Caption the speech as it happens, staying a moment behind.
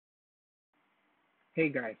Hey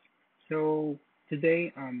guys, so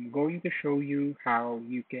today I'm going to show you how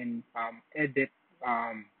you can edit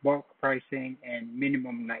bulk pricing and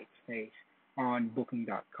minimum night stays on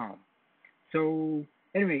Booking.com. So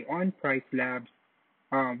anyway, on Price Labs,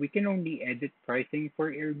 we can only edit pricing for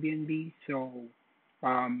Airbnb. So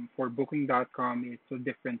for Booking.com, it's a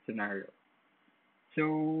different scenario.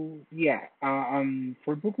 So yeah,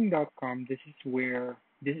 for Booking.com, this is where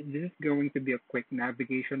this is going to be a quick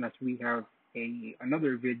navigation as we have a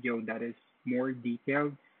another video that is more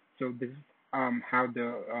detailed. So this is how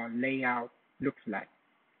the layout looks like.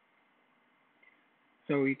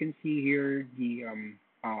 So you can see here the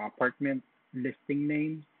apartment listing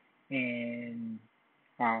name and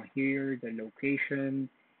here the location,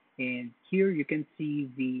 and here you can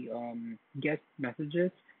see the guest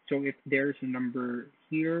messages. So if there's a number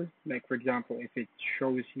here, like for example, if it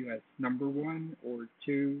shows you as number one or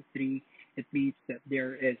two, three, it means that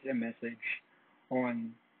there is a message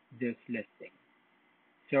on this listing.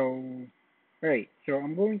 So, all right, so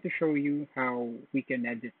I'm going to show you how we can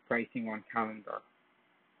edit pricing on calendar.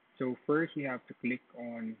 So first you have to click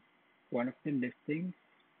on one of the listings.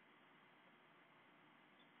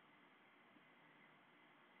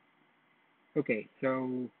 Okay,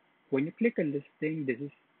 so when you click a listing, this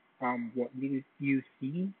is what you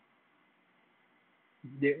see.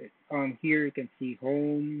 Here you can see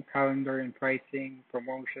home, calendar and pricing,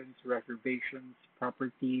 promotions, reservations,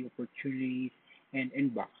 property, opportunities, and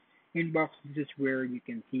inbox. Inbox, this is where you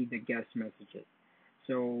can see the guest messages.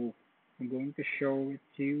 So I'm going to show it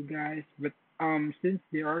to you guys, but since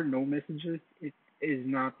there are no messages, it is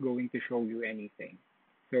not going to show you anything.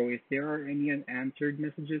 So if there are any unanswered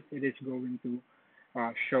messages, it is going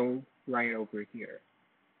to show right over here.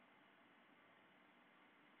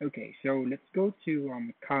 Okay, so let's go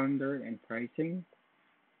to calendar and pricing.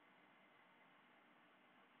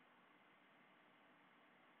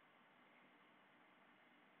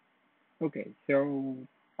 Okay, so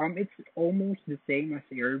it's almost the same as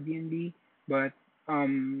Airbnb, but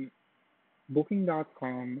um,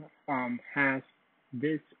 Booking.com has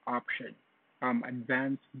this option,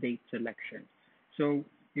 advanced date selection. So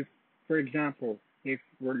if, for example, if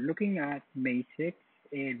we're looking at May 6th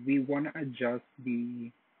and we want to adjust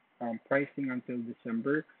the pricing until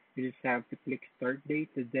December, you just have to click start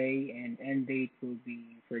date today and end date will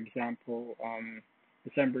be, for example,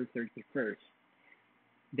 December 31st.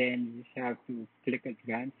 Then you just have to click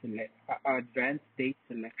advanced date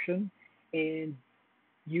selection, and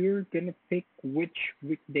you're gonna pick which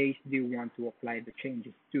weekdays do you want to apply the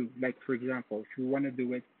changes to. Like for example, if you want to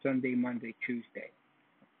do it Sunday, Monday, Tuesday,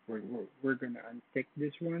 we're gonna untick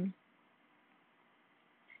this one,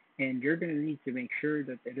 and you're gonna need to make sure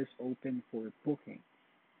that it is open for booking.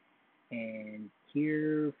 And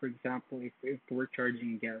here, for example, if we're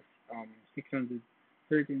charging guests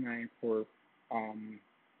 639 for um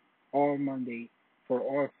all Monday, for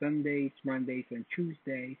all Sundays, Mondays, and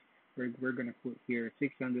Tuesdays, we're gonna put here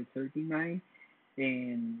 639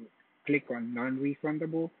 and click on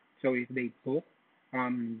non-refundable. So if they book,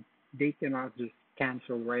 they cannot just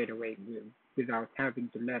cancel right away without having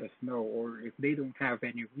to let us know, or if they don't have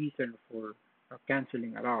any reason for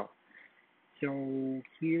canceling at all. So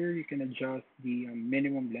here you can adjust the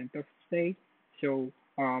minimum length of stay. So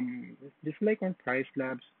just like on Price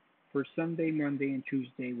Labs, for Sunday, Monday, and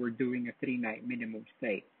Tuesday, we're doing a 3 night minimum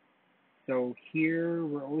stay. So here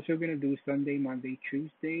we're also gonna do Sunday, Monday,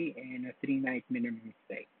 Tuesday, and a 3 night minimum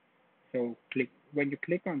stay. So click when you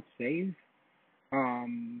click on save,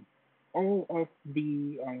 um, all of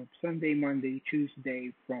the Sunday, Monday,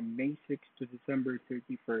 Tuesday from May 6th to December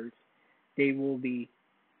 31st, they will be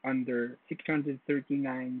under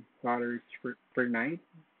 $639 per night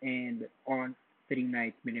and on 3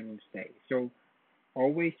 night minimum stay. So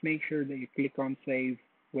always make sure that you click on save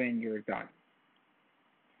when you're done.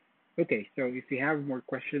 Okay, so if you have more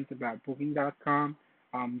questions about Booking.com,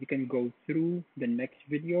 you can go through the next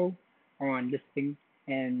video on listing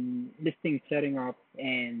setting up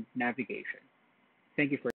and navigation. Thank you for